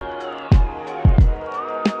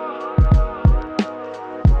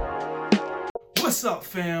What's up,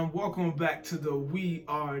 fam? Welcome back to the We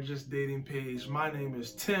Are Just Dating page. My name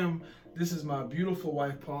is Tim. This is my beautiful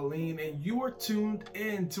wife, Pauline, and you are tuned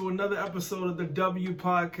in to another episode of the W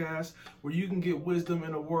Podcast, where you can get wisdom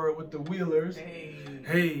in a word with the Wheelers.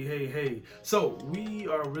 Hey. So we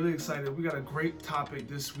are really excited. We got a great topic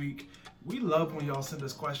this week. We love when y'all send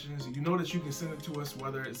us questions. You know that you can send it to us,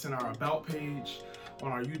 whether it's in our About page,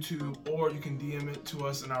 on our YouTube, or you can DM it to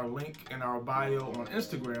us in our link in our bio on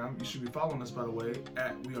Instagram. You should be following us, by the way,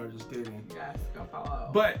 at We Are Just Dating. Yes, go follow.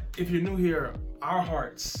 But if you're new here, our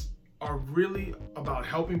hearts are really about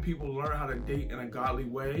helping people learn how to date in a godly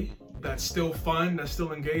way that's still fun, that's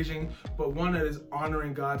still engaging, but one that is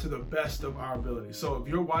honoring God to the best of our ability. So if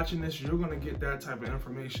you're watching this, you're going to get that type of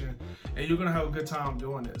information, and you're going to have a good time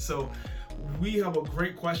doing it. So we have a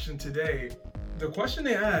great question today. The question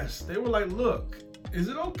they asked, they were like, look, is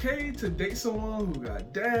it okay to date someone who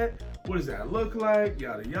got debt? What does that look like?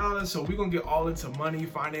 Yada, yada. So we're going to get all into money,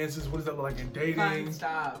 finances. What does that look like in dating? Fun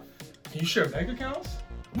stuff. Can you share bank accounts?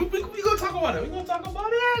 We're going to talk about it. We're going to talk about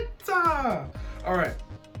it. All right.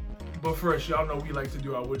 But first, y'all know we like to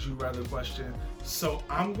do our Would You Rather question. So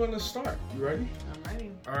I'm going to start. You ready? I'm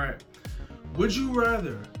ready. All right. Would you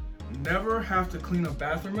rather never have to clean a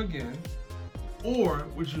bathroom again, or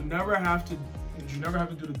would you never have to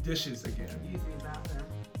do the dishes again? Easy bathroom.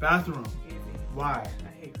 Bathroom. Easy. Why?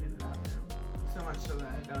 I hate cleaning the bathroom. So much so that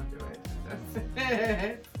I don't do it. That's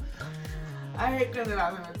it. I hate cleaning the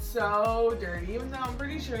bathroom. It's so dirty. Even though I'm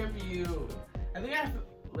pretty sure I think I've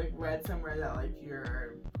read somewhere that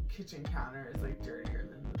your kitchen counter is dirtier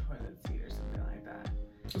than the toilet seat or something like that.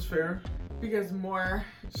 That's fair. Because you're gonna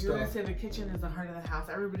Stuff. say the kitchen is the heart of the house.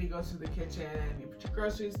 Everybody goes to the kitchen. You put your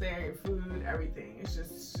groceries there, your food, everything. It's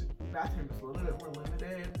just bathroom is a little bit more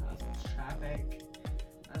limited. Not as much traffic,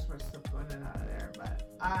 not as much stuff going in and out of there.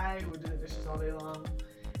 But I would do the dishes all day long,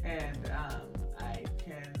 and I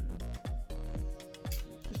can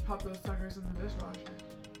just pop those suckers in the dishwasher.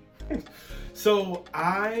 So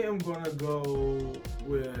I am gonna go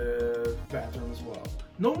with bathroom as well.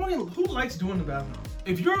 Nobody who likes doing the bathroom.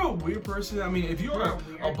 If you're a weird person, if you're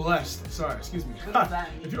a blessed, excuse me. What does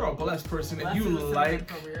that mean? If you're a blessed person Blessed and you is a synonym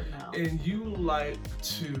for weird now. like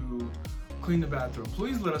to clean the bathroom,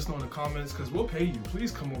 please let us know in the comments, because we'll pay you.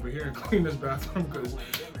 Please come over here and clean this bathroom, because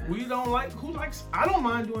we don't like. I don't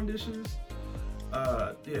mind doing dishes.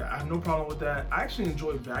 I have no problem with that. I actually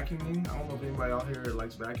enjoy vacuuming. I don't know if anybody out here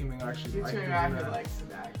likes vacuuming. I actually like doing that. Likes to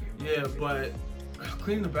vacuum. Yeah, but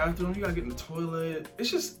cleaning the bathroom, you gotta get in the toilet.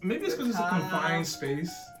 It's just, maybe it's because it's a confined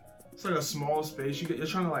space. It's like a small space. You're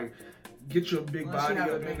trying to get your big body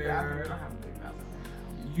up in there. I don't have a big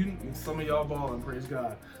bathroom. Some of y'all balling, praise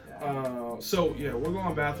God. So yeah, we're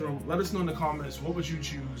going bathroom. Let us know in the comments, what would you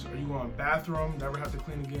choose? Are you going bathroom, never have to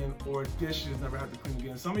clean again, or dishes, never have to clean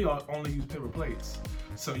again? Some of y'all only use paper plates,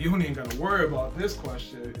 so you don't even gotta worry about this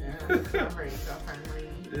question. Yeah, it's not very friendly.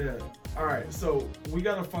 Yeah. All right, so we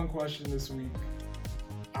got a fun question this week.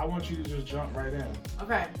 I want you to just jump right in.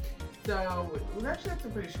 Okay, so we've actually had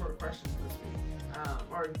some pretty short questions this week,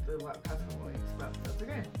 or the past couple weeks, but that's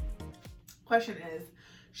okay. Question is,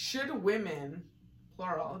 should women,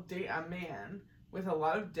 plural, date a man with a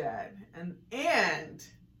lot of debt and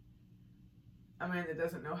a man that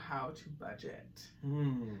doesn't know how to budget?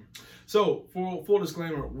 So, for full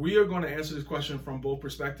disclaimer, we are going to answer this question from both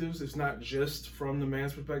perspectives. It's not just from the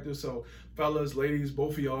man's perspective. So, fellas, ladies,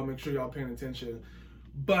 both of y'all, make sure y'all paying attention.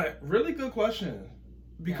 But really good question,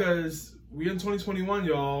 because we in 2021,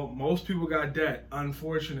 y'all. Most people got debt,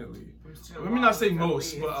 unfortunately. Let me not say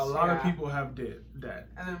most, but a lot of people have debt.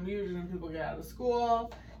 And then usually when people get out of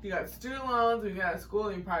school, you got student loans. When you got out of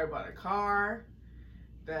school, you probably bought a car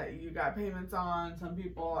that you got payments on. Some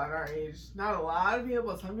people at our age, not a lot of people,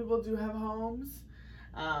 but some people do have homes.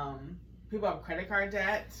 People have credit card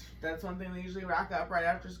debt. That's one thing they usually rack up right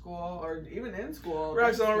after school, or even in school.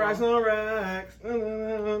 Racks on racks on racks.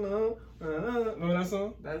 Know that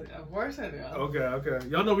song? Of course I do. Okay.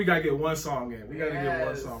 Y'all know we gotta get one song in. We gotta get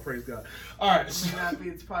one song. Praise God. All right.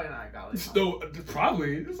 It's probably not a godly song. No,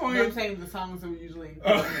 probably. I'm saying the songs that we usually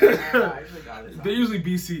include they're usually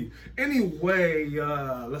BC. Anyway,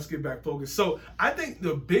 let's get back focused. So I think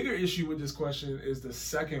the bigger issue with this question is the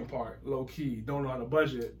second part, low key. Don't know how to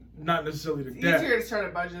budget. Not necessarily the debt. It's easier to start a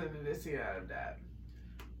budget than it is to get out of debt.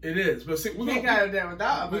 It is, but see, we're gonna get out of debt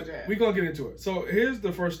without a budget. We're gonna get into it. So here's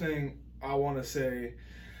the first thing I want to say.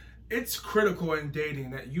 It's critical in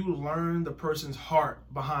dating that you learn the person's heart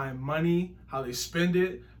behind money, how they spend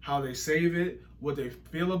it, how they save it, what they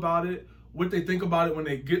feel about it, what they think about it when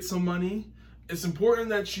they get some money. It's important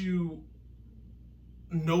that you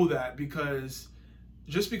know that, because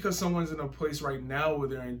just because someone's in a place right now where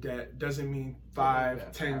they're in debt doesn't mean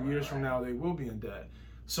 5, 10 years from now they will be in debt.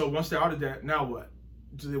 So once they're out of debt, now what?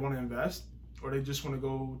 Do they want to invest, or they just want to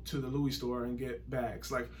go to the Louis store and get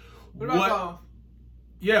bags? Like, what about both?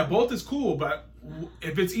 Yeah, both is cool, but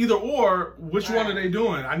if it's either or, which one are they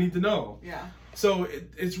doing? I need to know. Yeah. So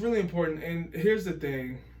it's really important. And here's the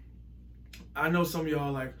thing. I know some of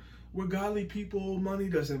y'all like, we're godly people, money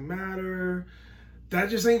doesn't matter. That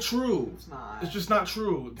just ain't true. It's not. It's just not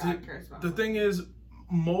true. God cares about the thing is,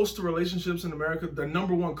 most relationships in America, the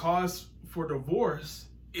number one cause for divorce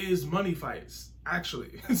is money fights,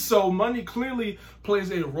 actually. So money clearly plays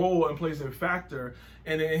a role and plays a factor.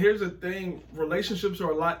 And then here's the thing, relationships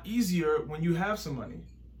are a lot easier when you have some money.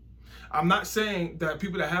 I'm not saying that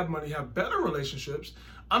people that have money have better relationships.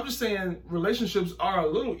 I'm just saying relationships are a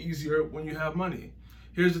little easier when you have money.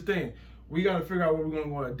 Here's the thing, we got to figure out where we're going to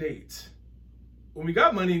go on a date. When we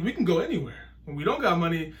got money, we can go anywhere. When we don't got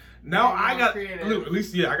money, now I got, at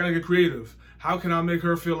least, I got to get creative. How can I make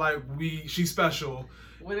her feel like she's special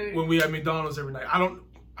when we at McDonald's every night?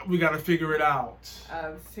 We got to figure it out.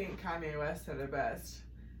 St. Kanye West said it best.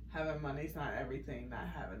 Having money's not everything, not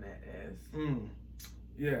having it is.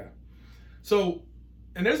 Yeah. So,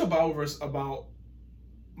 and there's a Bible verse about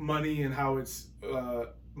money and how it's,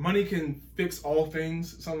 money can fix all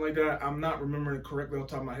things, something like that. I'm not remembering it correctly off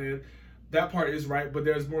the top of my head. That part is right, but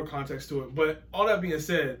there's more context to it. But all that being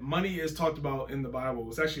said, money is talked about in the Bible.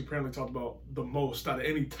 It's actually apparently talked about the most out of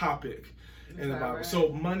any topic in the Bible. Right? So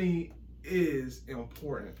money is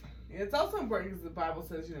important. It's also important because the Bible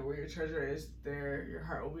says, where your treasure is, there your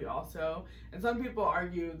heart will be also. And some people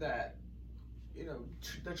argue that,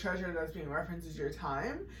 the treasure that's being referenced is your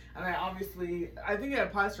time. And I think it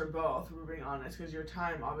applies for both, if we're being honest, because your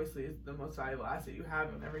time obviously is the most valuable asset you have.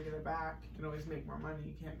 You'll never get it back. You can always make more money.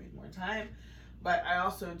 You can't make more time. But I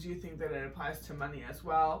also do think that it applies to money as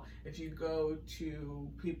well. If you go to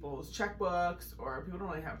people's checkbooks, or people don't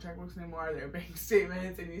really have checkbooks anymore, their bank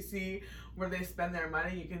statements, and you see where they spend their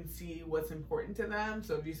money, you can see what's important to them.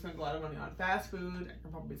 So if you spend a lot of money on fast food, I can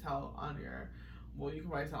probably tell on you can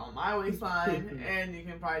probably tell on my waistline, and you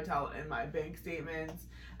can probably tell in my bank statements.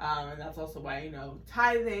 And that's also why,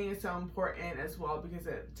 tithing is so important as well, because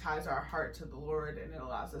it ties our heart to the Lord, and it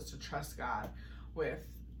allows us to trust God with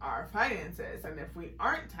our finances. And if we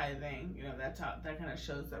aren't tithing, that kind of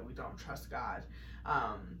shows that we don't trust God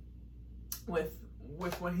with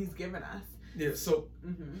what He's given us. Yeah, so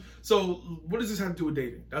what does this have to do with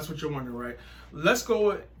dating? That's what you're wondering, right? Let's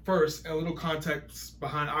go first a little context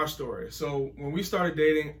behind our story. So when we started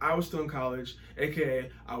dating, I was still in college, aka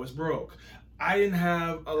I was broke. I didn't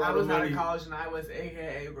have a lot of money. I was out of college, and I was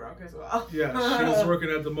aka broke as well. Yeah, she was working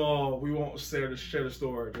at the mall. We won't share the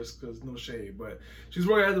store just because no shade, but she was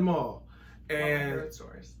working at the mall. And one of my favorite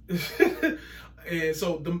stores. And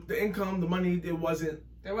so the income, the money, it wasn't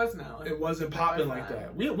popping like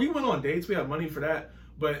that. We went on dates. We had money for that,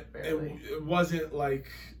 but it wasn't like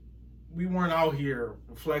we weren't out here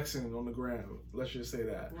flexing on the gram. Let's just say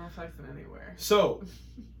that. We're not flexing anywhere. So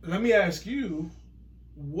let me ask you,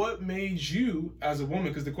 what made you, as a woman,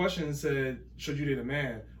 because the question said, should you date a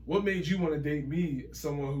man? What made you want to date me,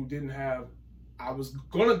 someone who didn't have, I was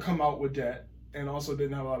going to come out with debt and also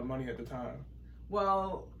didn't have a lot of money at the time?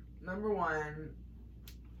 Well, number one,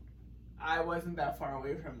 I wasn't that far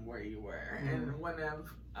away from where you were. And one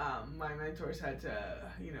of my mentors had to,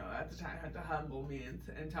 at the time, had to humble me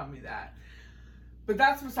and tell me that. But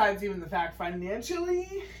that's besides even the fact financially,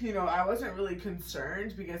 I wasn't really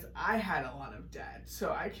concerned because I had a lot of debt.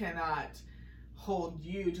 So I cannot hold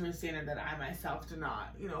you to a standard that I myself did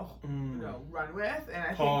not, run with. And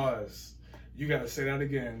I Pause. You got to say that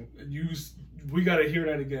again. We got to hear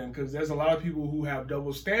that again, because there's a lot of people who have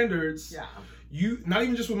double standards. Yeah. Not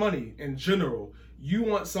even just with money, in general. You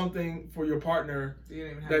want something for your partner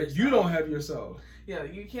that you don't have yourself. Yeah,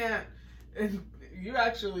 you can't. And you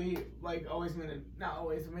actually made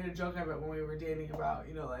a joke of it when we were dating about,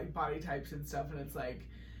 body types and stuff. And it's like,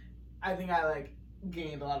 I think I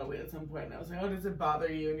gained a lot of weight at some point. And I was like, oh, does it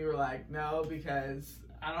bother you? And you were like, no, because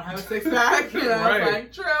I don't have a six pack. Right. I was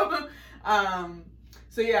like, true.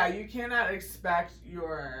 So yeah, you cannot expect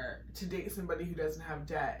to date somebody who doesn't have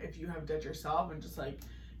debt if you have debt yourself. And just like,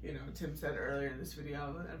 Tim said earlier in this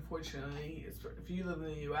video, unfortunately, if you live in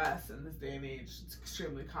the U.S. in this day and age, it's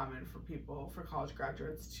extremely common for college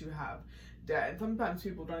graduates to have debt. And sometimes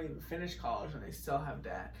people don't even finish college and they still have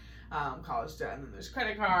debt, college debt. And then there's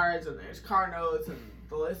credit cards and there's car notes, and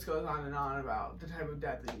the list goes on and on about the type of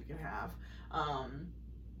debt that you can have.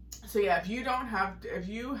 So yeah, if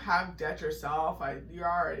you have debt yourself, you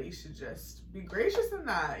already should just be gracious in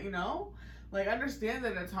that, understand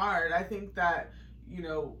that it's hard. I think that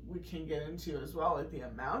we can get into as well, like the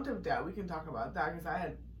amount of debt. We can talk about that because I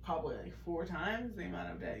had probably like 4 times the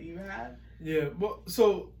amount of debt you had. Yeah, well,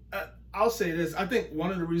 so I'll say this. I think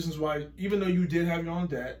one of the reasons why, even though you did have your own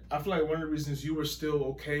debt, I feel like one of the reasons you were still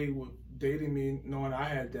okay with dating me knowing I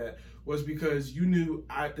had debt was because you knew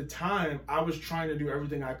at the time I was trying to do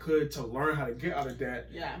everything I could to learn how to get out of debt,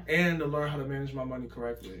 and to learn how to manage my money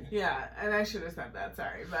correctly. Yeah, and I should have said that,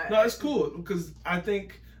 sorry. But no, it's cool, because I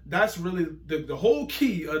think that's really the whole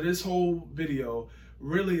key of this whole video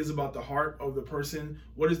really is about the heart of the person.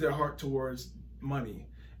 What is their heart towards money?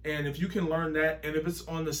 And if you can learn that, and if it's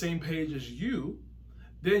on the same page as you,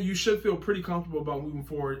 then you should feel pretty comfortable about moving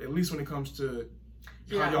forward, at least when it comes to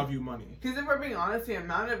how y'all view money. Because if we're being honest, the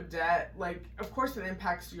amount of debt, like, of course it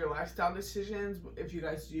impacts your lifestyle decisions if you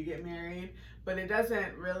guys do get married, but it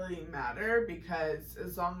doesn't really matter, because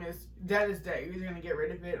as long as debt is debt, you're either going to get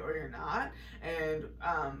rid of it or you're not. And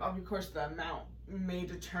of course the amount may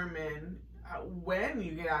determine when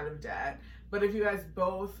you get out of debt, but if you guys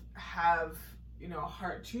both have a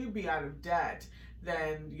heart to be out of debt,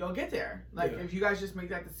 then you'll get there. Like, if you guys just make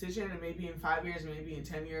that decision, and maybe in 5 years, maybe in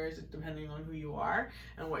 10 years, depending on who you are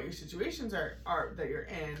and what your situations are that you're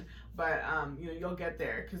in, but you'll get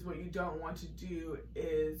there. Because what you don't want to do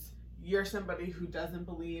is, you're somebody who doesn't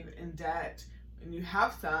believe in debt, and you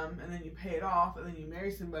have some, and then you pay it off, and then you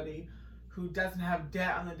marry somebody who doesn't have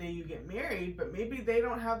debt on the day you get married, but maybe they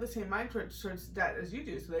don't have the same mind towards debt as you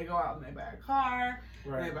do. So they go out and they buy a car,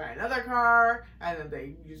 and they buy another car, and then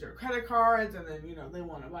they use their credit cards, and then they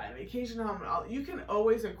want to buy a vacation home. And all. You can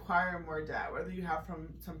always acquire more debt, whether you have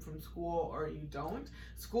some from school or you don't.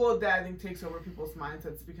 School debt, I think, takes over people's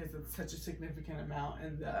mindsets because it's such a significant amount,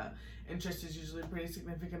 and the interest is usually pretty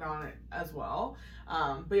significant on it as well.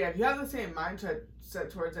 But yeah, if you have the same mindset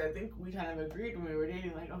towards it, I think we kind of agreed when we were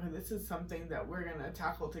dating, like, okay, this is something that we're going to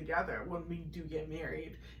tackle together when we do get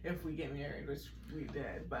married, if we get married, which we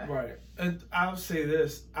did. But right. And I'll say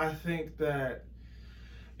this, I think that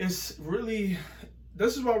it's really,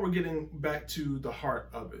 this is why we're getting back to the heart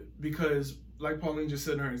of it, because like Pauline just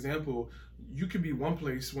said in her example, you could be one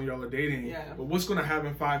place when y'all are dating, but what's going to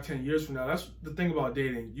happen 5-10 years from now? That's the thing about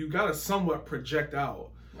dating. You got to somewhat project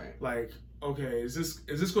out. Right. Like, okay, is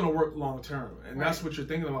this going to work long term? And that's what you're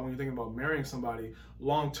thinking about when you're thinking about marrying somebody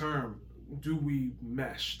long term. Do we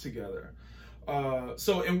mesh together?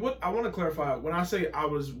 And what I want to clarify, when I say I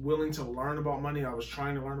was willing to learn about money, I was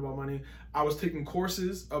trying to learn about money. I was taking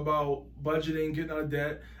courses about budgeting, getting out of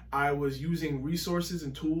debt. I was using resources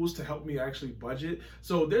and tools to help me actually budget.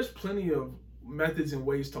 So there's plenty of methods and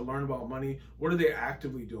ways to learn about money. What are they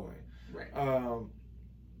actively doing? Right.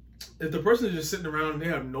 If the person is just sitting around and they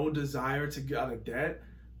have no desire to get out of debt,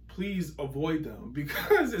 please avoid them,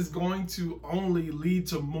 because it's going to only lead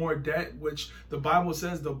to more debt, which the Bible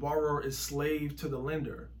says the borrower is slave to the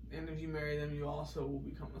lender. And if you marry them, you also will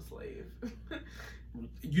become a slave.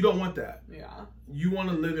 You don't want that. Yeah. You want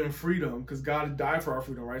to live in freedom, because God died for our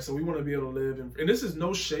freedom, right? So we want to be able to live in, and this is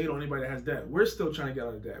no shade on anybody that has debt. We're still trying to get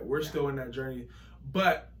out of debt. We're still in that journey,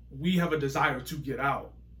 but we have a desire to get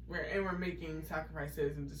out. We're making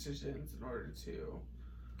sacrifices and decisions in order to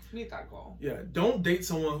meet that goal. Yeah, don't date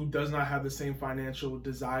someone who does not have the same financial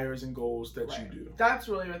desires and goals that you do. That's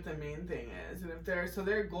really what the main thing is. And if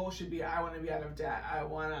their goal should be, I want to be out of debt. I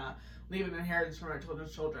want to leave an inheritance for my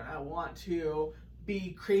children's children. I want to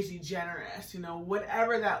be crazy generous.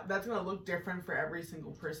 Whatever that's going to look different for every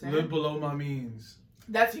single person. Live below my means.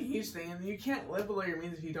 That's a huge thing, and you can't live below your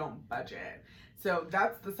means if you don't budget. So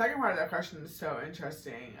that's the second part of that question is so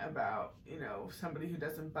interesting about, somebody who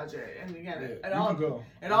doesn't budget. And again,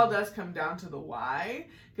 it all does come down to the why.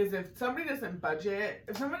 Because if somebody doesn't budget,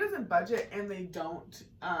 and they don't,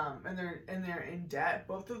 and they're in debt,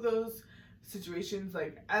 both of those situations,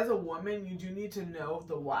 like, as a woman, you do need to know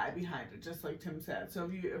the why behind it, just like Tim said. So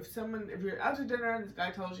if you're out to dinner and this guy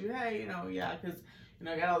tells you, hey, because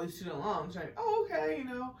I got all these student loans, you're like, oh, okay,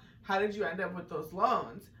 how did you end up with those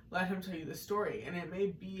loans? Let him tell you the story. And it may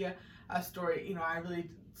be a story, I really,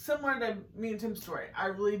 similar to me and Tim's story, I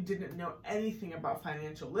really didn't know anything about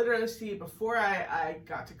financial literacy before I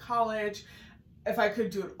got to college. If I could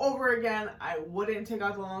do it over again, I wouldn't take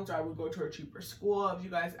out the loans, or I would go to a cheaper school. If you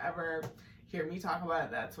guys ever hear me talk about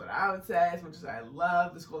it, that's what I would say. As much as I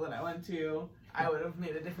love the school that I went to, I would have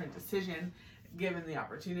made a different decision given the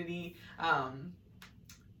opportunity.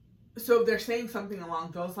 So if they're saying something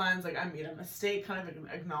along those lines, like, I made a mistake, kind of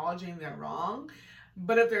acknowledging they're wrong.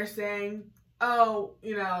 But if they're saying, oh,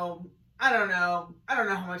 I don't know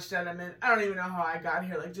how much debt I'm in. I don't even know how I got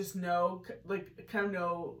here. Like, just no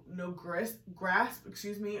grasp,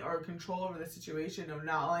 or control over the situation, no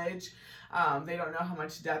knowledge. They don't know how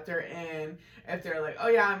much debt they're in. If they're like, oh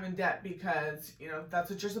yeah, I'm in debt because,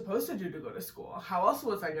 that's what you're supposed to do to go to school. How else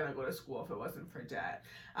was I going to go to school if it wasn't for debt?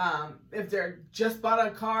 If they're just bought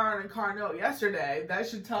a car on a car note yesterday, that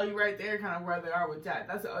should tell you right there kind of where they are with debt.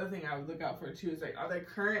 That's the other thing I would look out for too, is like, are they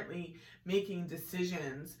currently making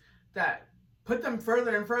decisions that put them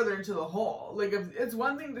further and further into the hole? Like, if it's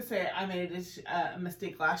one thing to say, I made a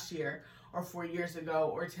mistake last year or 4 years ago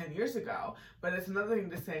or 10 years ago, but it's another thing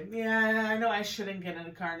to say, yeah, I know I shouldn't get in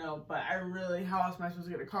a car note, but how else am I supposed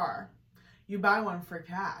to get a car? You buy one for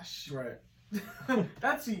cash. Right.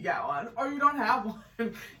 That's you get one, or you don't have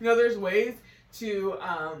one. There's ways to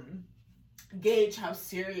gauge how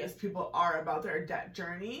serious people are about their debt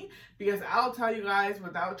journey, because I'll tell you guys,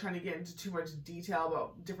 without trying to get into too much detail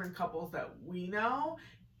about different couples that we know,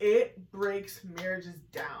 it breaks marriages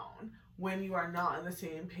down when you are not on the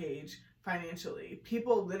same page financially.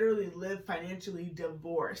 People literally live financially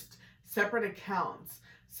divorced, separate accounts,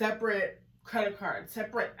 separate credit cards,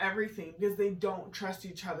 separate everything, because they don't trust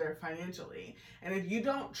each other financially. And if you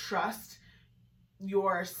don't trust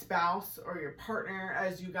your spouse or your partner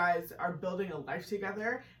as you guys are building a life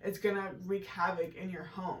together, it's gonna wreak havoc in your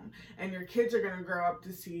home. And your kids are gonna grow up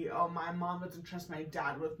to see, oh, my mom doesn't trust my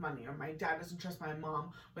dad with money, or my dad doesn't trust my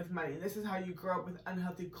mom with money. And this is how you grow up with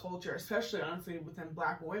unhealthy culture, especially honestly within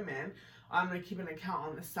Black women. I'm gonna keep an account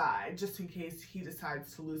on the side just in case he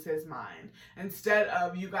decides to lose his mind. Instead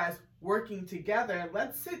of you guys working together,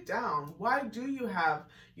 let's sit down. Why do you have,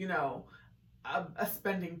 a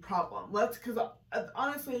spending problem? Because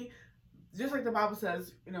honestly, just like the Bible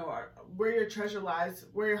says, where your treasure lies,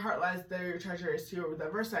 where your heart lies, there your treasure is too, or the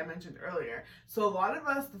verse I mentioned earlier. So a lot of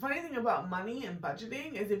us, the funny thing about money and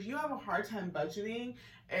budgeting is, if you have a hard time budgeting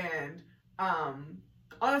and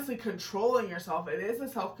honestly controlling yourself, it is a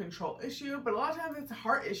self-control issue, but a lot of times it's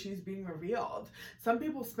heart issues being revealed. Some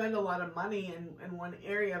people spend a lot of money in one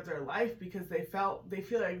area of their life because they feel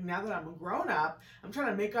like, now that I'm a grown-up, I'm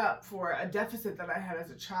trying to make up for a deficit that I had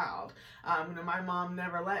as a child. My mom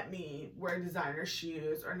never let me wear designer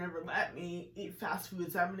shoes or never let me eat fast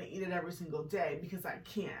food, so I'm going to eat it every single day because I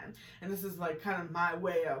can. And this is like kind of my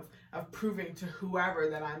way of proving to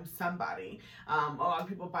whoever that I'm somebody. A lot of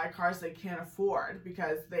people buy cars they can't afford because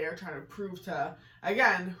they are trying to prove to,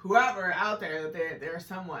 again, whoever out there that they're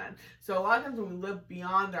someone. So a lot of times when we live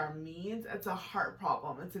beyond our means, it's a heart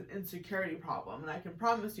problem. It's an insecurity problem. And I can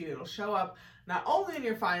promise you it'll show up not only in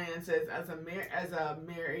your finances as a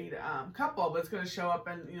married couple, but it's going to show up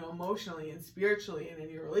in, emotionally and spiritually and in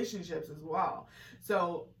your relationships as well.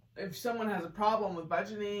 So if someone has a problem with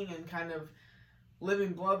budgeting and kind of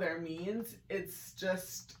living below their means, it's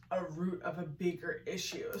just a root of a bigger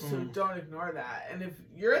issue. So don't ignore that. And if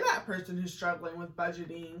you're that person who's struggling with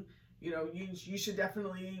budgeting, you should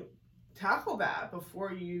definitely tackle that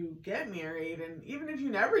before you get married. And even if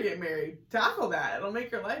you never get married, tackle that. It'll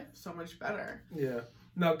make your life so much better. Yeah.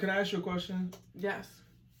 Now, can I ask you a question? Yes.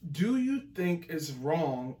 Do you think it's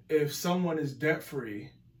wrong if someone is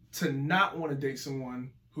debt-free to not want to date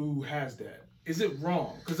someone who has debt? Is it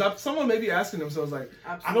wrong? Because someone may be asking themselves, like,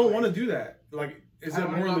 absolutely, I don't want to do that. Like, is it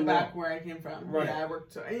morally wrong? Back where I came from. Right. Yeah, I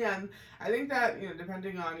worked. And I think that,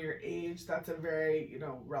 depending on your age, that's a very,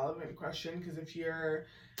 relevant question. Because if you're,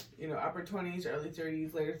 upper 20s, early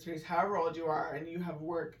 30s, later 30s, however old you are, and you have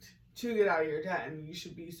worked to get out of your debt, and you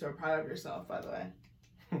should be so proud of yourself, by the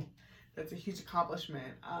way. That's a huge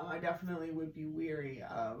accomplishment. I definitely would be weary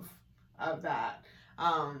of that.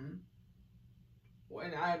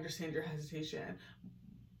 And I understand your hesitation.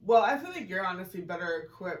 Well, I feel like you're honestly better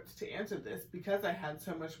equipped to answer this because I had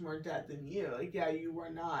so much more debt than you. Like, yeah, you were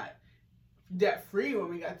not debt free when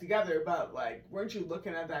we got together, but like, weren't you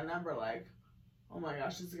looking at that number like, oh my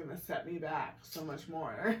gosh, this is gonna set me back so much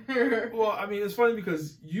more? Well, I mean, it's funny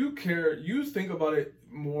because you think about it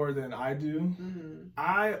more than I do. Mm-hmm.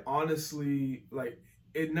 I honestly,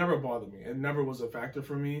 it never bothered me. It never was a factor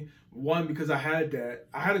for me. One, because I had debt.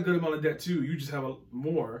 I had a good amount of debt too. You just have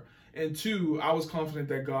more. And two, I was confident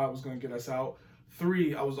that God was going to get us out.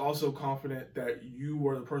 Three, I was also confident that you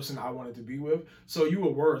were the person I wanted to be with. So you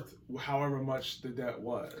were worth however much the debt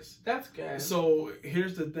was. That's good. So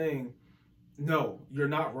here's the thing. No, you're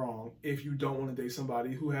not wrong if you don't want to date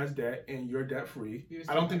somebody who has debt and you're debt free.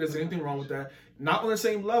 I don't think there's anything wrong with that. Not on the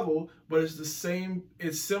same level, but it's the same.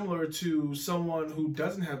 It's similar to someone who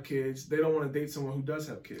doesn't have kids. They don't want to date someone who does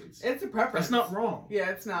have kids. It's a preference. That's not wrong.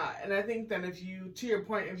 Yeah, it's not. And I think that to your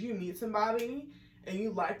point, if you meet somebody and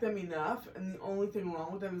you like them enough and the only thing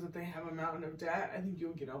wrong with them is that they have a mountain of debt, I think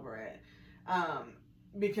you'll get over it.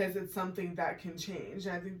 because it's something that can change.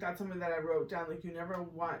 And I think that's something that I wrote down. Like, you never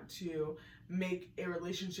want to make a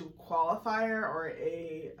relationship qualifier or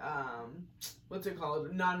a what's it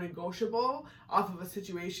called, non-negotiable off of a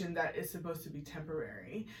situation that is supposed to be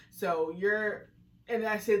temporary. So and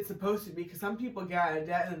I say it's supposed to be because some people get out of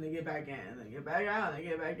debt and then they get back in, and they get back out and they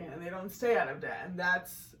get back in, and they don't stay out of debt, and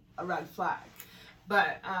that's a red flag.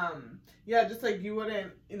 But yeah, just like you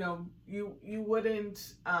wouldn't, you wouldn't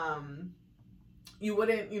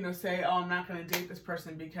say, oh, I'm not going to date this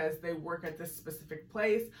person because they work at this specific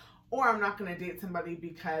place, or I'm not going to date somebody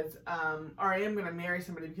because, or I am going to marry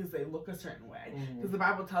somebody because they look a certain way. Because the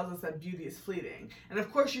Bible tells us that beauty is fleeting. And of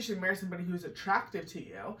course you should marry somebody who's attractive to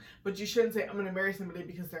you, but you shouldn't say, I'm going to marry somebody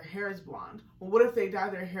because their hair is blonde. Well, what if they dye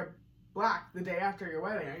their hair black the day after your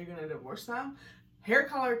wedding? Are you going to divorce them? Hair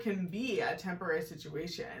color can be a temporary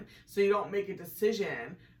situation, so you don't make a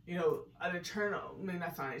decision, a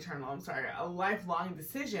lifelong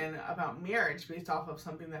decision about marriage based off of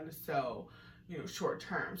something that is so, short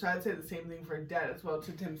term. So I'd say the same thing for debt as well.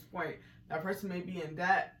 To Tim's point, that person may be in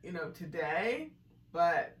debt, today,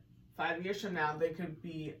 but 5 years from now, they could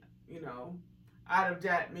be, out of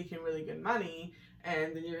debt, making really good money,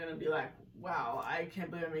 and then you're going to be like, wow, I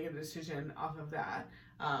can't believe I'm making a decision off of that.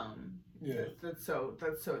 Yeah. That's so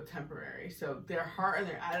temporary. So their heart and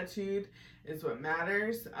their attitude is what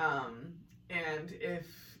matters. And if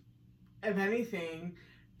anything,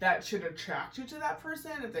 that should attract you to that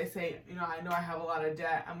person. If they say, I know I have a lot of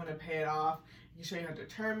debt, I'm going to pay it off. You show you how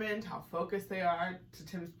determined, how focused they are. To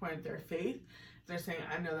Tim's point, their faith. They're saying,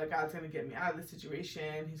 I know that God's going to get me out of this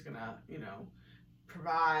situation. He's going to,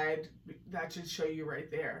 provide. That should show you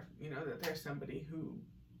right there, that there's somebody who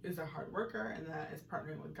is a hard worker and that is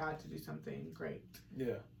partnering with God to do something great.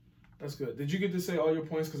 Yeah, that's good. Did you get to say all your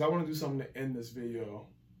points? Because I want to do something to end this video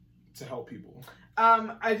to help people.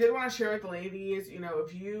 I did want to share with the ladies,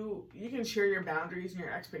 if you can share your boundaries and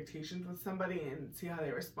your expectations with somebody and see how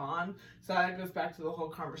they respond. So that goes back to the whole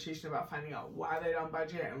conversation about finding out why they don't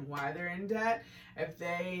budget and why they're in debt. If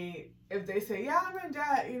they say, yeah, I'm in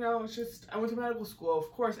debt, it's just, I went to medical school.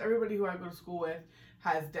 Of course, everybody who I go to school with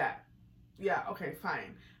has debt. Yeah, okay,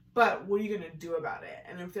 fine. But what are you going to do about it?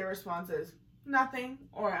 And if their response is nothing,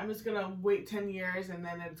 or I'm just going to wait 10 years and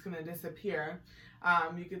then it's going to disappear,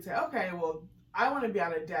 you could say, okay, well, I want to be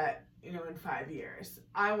out of debt, in 5 years.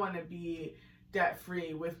 I want to be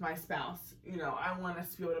debt-free with my spouse. I want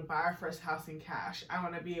us to be able to buy our first house in cash. I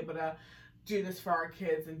want to be able to do this for our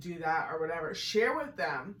kids and do that or whatever. Share with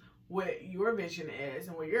them what your vision is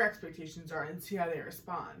and what your expectations are and see how they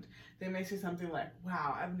respond. They may say something like,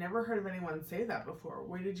 wow, I've never heard of anyone say that before.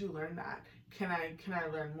 Where did you learn that? Can I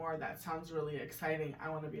learn more? That sounds really exciting. I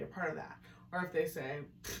want to be a part of that. Or if they say,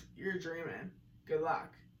 you're dreaming, good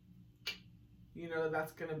luck.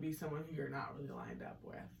 That's going to be someone who you're not really lined up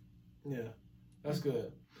with. Yeah, that's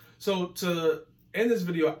good. So to end this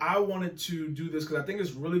video, I wanted to do this because I think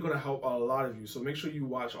it's really going to help a lot of you. So make sure you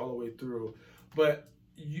watch all the way through. But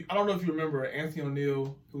I don't know if you remember Anthony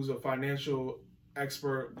O'Neill, who's a financial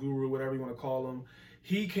expert, guru, whatever you want to call him.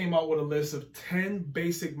 He came out with a list of 10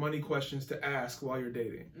 basic money questions to ask while you're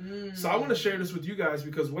dating. So I want to share this with you guys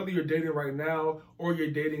because whether you're dating right now or you're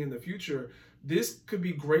dating in the future, this could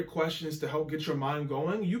be great questions to help get your mind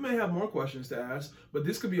going. You may have more questions to ask, but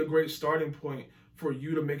this could be a great starting point for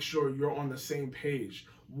you to make sure you're on the same page.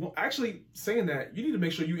 Well, actually, saying that, you need to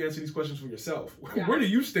make sure you answer these questions for yourself. Yeah. Where do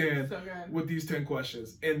you stand with these 10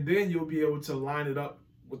 questions? And then you'll be able to line it up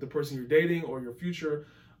with the person you're dating or your future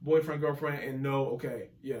boyfriend, girlfriend, and know, okay,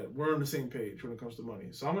 yeah, we're on the same page when it comes to money.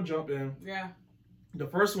 So I'm going to jump in. Yeah. The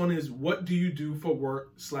first one is, what do you do for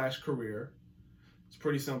work/career? It's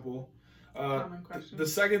pretty simple. Common question. The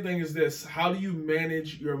second thing is this: how do you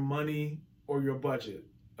manage your money or your budget?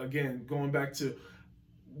 Again, going back to,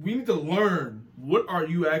 we need to learn, what are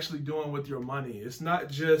you actually doing with your money? It's not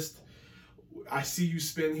just, I see you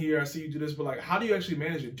spend here, I see you do this, but like, how do you actually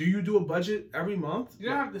manage it? Do you do a budget every month? You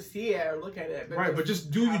don't have to see it or look at it. But right, but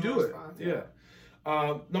just do you do it? Yeah.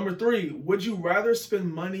 Number 3, would you rather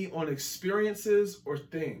spend money on experiences or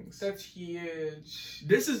things? That's huge.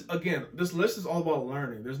 This is, again, this list is all about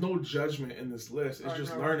learning. There's no judgment in this list. It's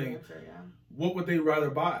just learning. What would they rather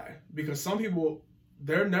buy? Because some people,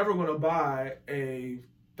 they're never going to buy a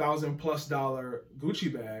 $1,000+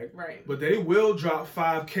 Gucci bag, right? But they will drop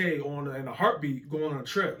 $5,000 on in a heartbeat going on a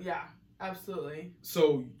trip. Yeah, absolutely.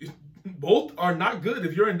 So both are not good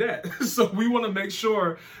if you're in debt. So we want to make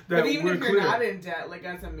sure that but even we're if you're clear. Not in debt, like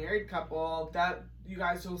as a married couple, you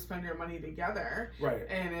guys will spend your money together. Right.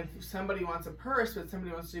 And if somebody wants a purse, but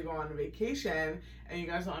somebody wants to go on a vacation, and you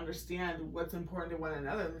guys don't understand what's important to one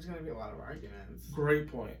another, there's going to be a lot of arguments. Great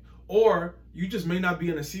point. Or you just may not be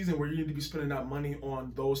in a season where you need to be spending that money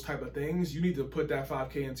on those type of things. You need to put that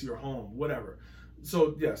 $5K into your home, whatever.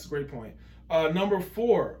 So yes, great point. Number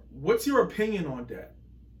 4, what's your opinion on debt?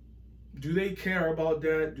 Do they care about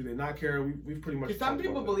debt? Do they not care? We've pretty much. Because some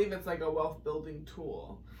people believe it's like a wealth building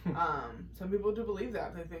tool. Some people do believe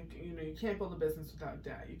that. They think, you know, you can't build a business without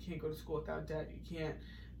debt. You can't go to school without debt. You can't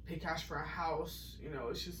pay cash for a house. You know,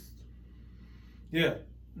 it's just. Yeah.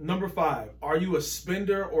 Number 5, are you a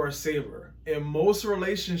spender or a saver? In most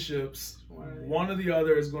relationships, one or the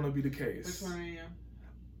other is going to be the case. Which one are you?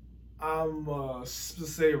 I'm a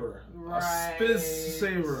saver. Right. A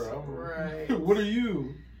saver. Right. What are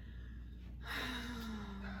you?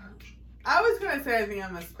 I was gonna say I think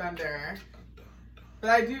I'm a spender,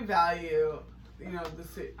 but I do value, you know,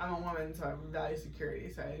 I'm a woman, so I value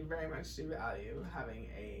security. So I very much do value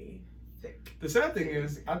having a thick. The sad thing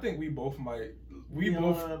is, I think we both might. We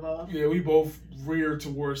both both rear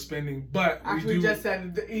towards spending, but actually we just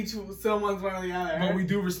said someone's one or the other. But we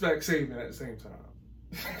do respect saving at the same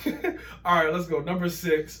time. All right, let's go. Number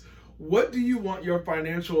 6. What do you want your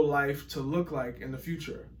financial life to look like in the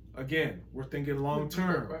future? Again, we're thinking long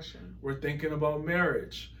term. We're thinking about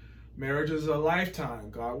marriage. Marriage is a lifetime,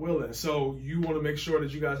 God willing. So you want to make sure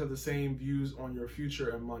that you guys have the same views on your future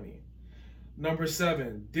and money. Number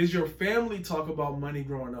 7, did your family talk about money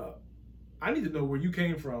growing up? I need to know where you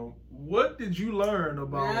came from. What did you learn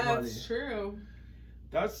about money? That's true.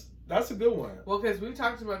 That's a good one. Well, because we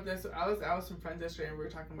talked about this. I was from friends yesterday, and we were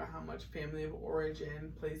talking about how much family of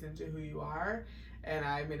origin plays into who you are. And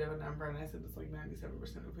I made up a number, and I said it's like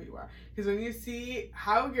 97% of who you are. Because when you see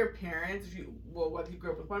how your parents, whether you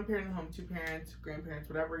grew up with one parent in the home, 2 parents, grandparents,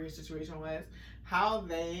 whatever your situation was, how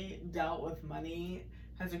they dealt with money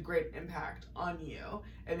has a great impact on you.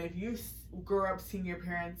 And if you grow up seeing your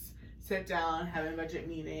parents sit down, having budget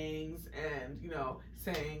meetings, and, you know,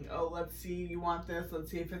 saying, oh, let's see, you want this,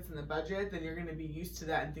 let's see if it's in the budget, then you're going to be used to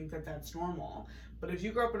that and think that that's normal. But if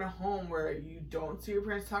you grow up in a home where you don't see your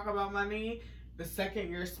parents talk about money, the second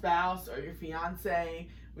your spouse or your fiance,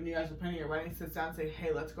 when you guys are planning your wedding, sits down and say,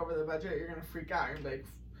 hey, let's go over the budget, you're going to freak out. You're going to be like,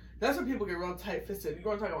 that's when people get real tight-fisted. You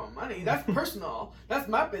want to talk about money? That's personal. That's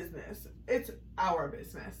my business. It's our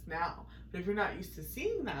business now. But if you're not used to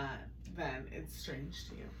seeing that, then it's strange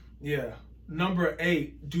to you. Yeah. Number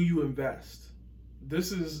 8, do you invest?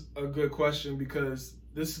 This is a good question because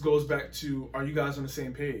this goes back to, are you guys on the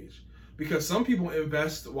same page? Because some people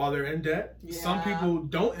invest while they're in debt. Yeah. Some people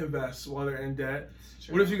don't invest while they're in debt.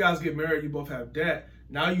 What if you guys get married, you both have debt?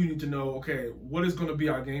 Now you need to know, okay, what is going to be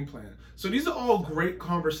our game plan? So these are all great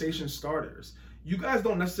conversation starters. You guys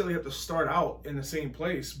don't necessarily have to start out in the same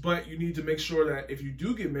place, but you need to make sure that if you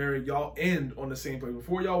do get married, y'all end on the same place.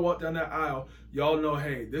 Before y'all walk down that aisle, y'all know,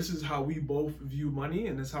 hey, this is how we both view money,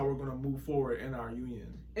 and this is how we're going to move forward in our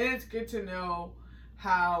union. And it's good to know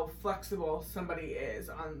how flexible somebody is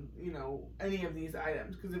on, you know, any of these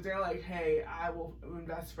items. Because if they're like, hey, I will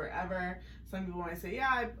invest forever. Some people might say,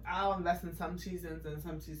 yeah, I'll invest in some seasons and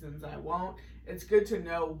some seasons I won't. It's good to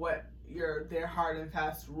know what their hard and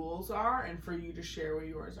fast rules are and for you to share what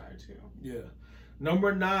yours are too. Yeah.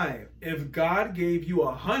 Number 9, if God gave you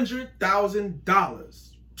 $100,000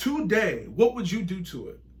 today, what would you do to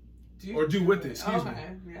it? Do with it, excuse me.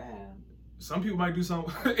 Yeah. Some people might do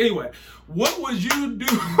something. Anyway, what would you do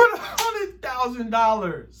with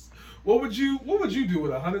 $100,000? What would you do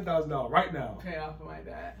with $100,000 right now? Pay off of my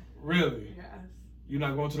debt. Really? Yes. You're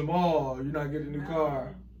not going to the mall. You're not getting a new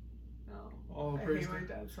car. No. Oh, I hate my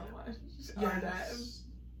dad so much. Yes.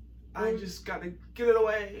 I just got to get it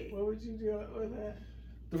away. What would you do with it?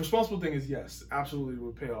 The responsible thing is yes, absolutely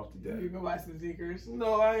would pay off the debt. You go buy some sneakers.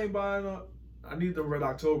 No, I ain't buying up. I need the Red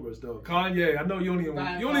Octobers though. Kanye, I know you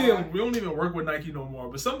don't even work with Nike no more,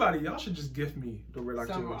 but somebody, y'all should just gift me the Red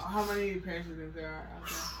Octobers. How many pairs do you think there are out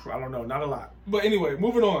there? I don't know, not a lot. But anyway,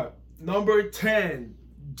 moving on. Number 10,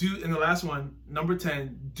 number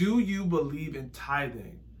 10, do you believe in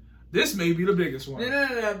tithing? This may be the biggest one.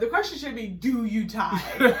 No. The question should be, do you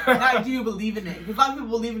tithe? Not do you believe in it? Because a lot of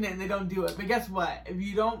people believe in it and they don't do it. But guess what? If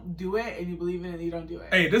you don't do it and you believe in it and you don't do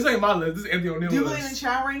it. Hey, this ain't my list. This is Anthony O'Neill's list. Do you believe in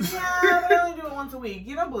showering? Yeah, but I only do it once a week.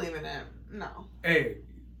 You don't believe in it. No. Hey,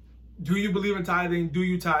 do you believe in tithing? Do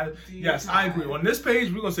you tithe? Yes, I agree. On this page,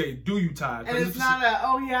 we're going to say, do you tithe? And it's not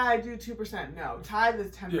I do 2%. No, tithe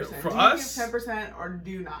is 10%. Yeah, for do us, you give 10% or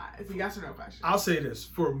do not? It's a yes or no question. I'll say this.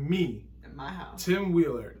 For me, in my house. Tim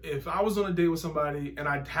Wheeler. If I was on a date with somebody and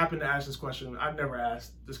I happened to ask this question, I'd never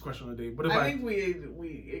asked this question on a date. But if I think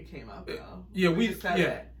it came up though. Yeah, we said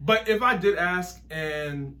it. But if I did ask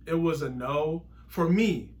and it was a no for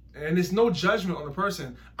me, and it's no judgment on the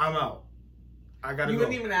person, I'm out. I gotta go. You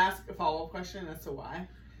wouldn't even ask a follow-up question as to why?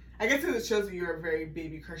 I guess it shows that you're a very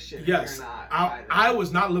baby Christian. Yes, you're not I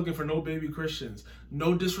was not looking for no baby Christians.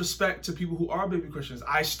 No disrespect to people who are baby Christians.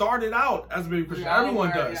 I started out as a baby Christian.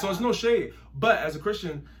 Everyone does, so it's no shade. But as a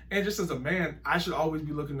Christian and just as a man, I should always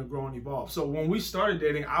be looking to grow and evolve. So when we started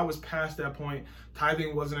dating, I was past that point.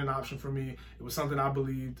 Tithing wasn't an option for me. It was something I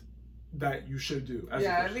believed that you should do. As a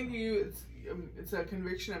Christian. I think it's a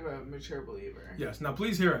conviction of a mature believer. Yes. Now,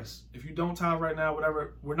 please hear us. If you don't tithe right now,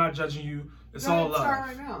 whatever, we're not judging you. It's all love.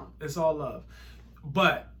 Right now. It's all love.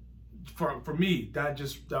 But for me, that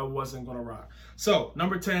wasn't gonna rock. So,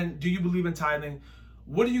 number 10, do you believe in tithing?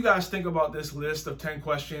 What do you guys think about this list of 10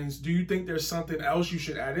 questions? Do you think there's something else you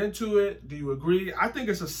should add into it? Do you agree? I think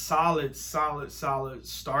it's a solid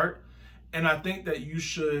start. And I think that you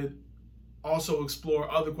should also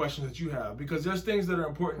explore other questions that you have, because there's things that are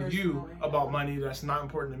important to you about money that's not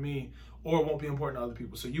important to me or won't be important to other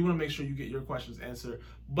people. So you want to make sure you get your questions answered.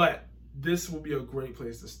 But this will be a great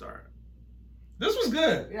place to start. This was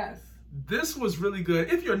good. Yes. This was really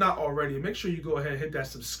good. If you're not already, make sure you go ahead and hit that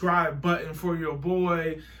subscribe button for your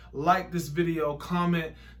boy. Like this video,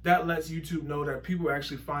 comment. That lets YouTube know that people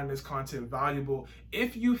actually find this content valuable.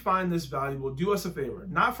 If you find this valuable, do us a favor.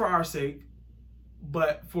 Not for our sake,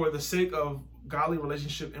 but for the sake of godly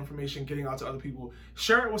relationship information getting out to other people.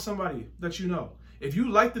 Share it with somebody that you know. If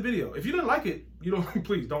you liked the video, if you didn't like it,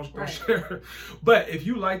 please don't share. But if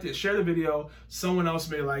you liked it, share the video. Someone else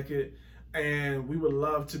may like it. And we would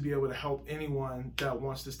love to be able to help anyone that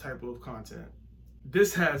wants this type of content.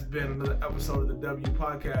 This has been another episode of the W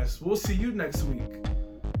Podcast. We'll see you next week.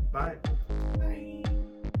 Bye.